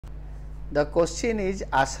The question is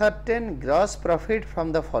ascertain gross profit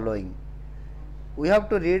from the following. We have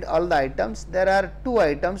to read all the items. There are two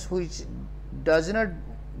items which does not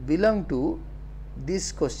belong to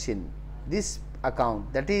this question, this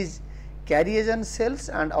account, that is carry agent sales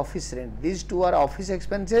and office rent. These two are office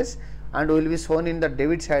expenses and will be shown in the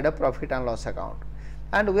debit side of profit and loss account,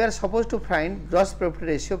 and we are supposed to find gross profit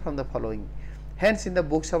ratio from the following. Hence, in the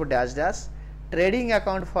books of dash dash trading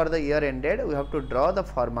account for the year ended, we have to draw the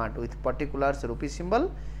format with particulars rupee symbol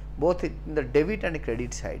both in the debit and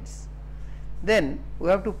credit sides. Then we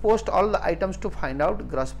have to post all the items to find out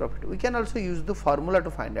gross profit. We can also use the formula to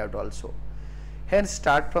find out also. Hence,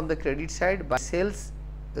 start from the credit side by sales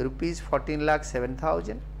rupees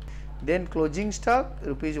 14,07,000, then closing stock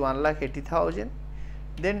rupees 1,80,000,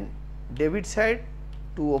 then debit side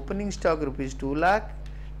to opening stock rupees 2 lakh,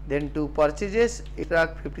 then to purchases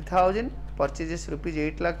 8,50,000, purchases rupees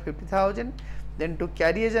 8,50,000, then to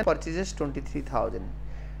carry agent purchases 23,000.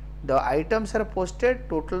 The items are posted,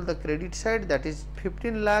 total the credit side, that is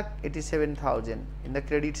 15,87,000 in the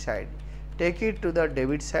credit side. Take it to the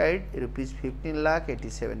debit side rupees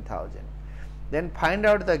 15,87,000. Then find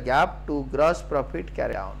out the gap to gross profit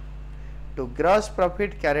carried down. To gross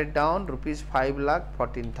profit carried down rupees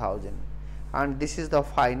 5,14,000, and this is the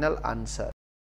final answer.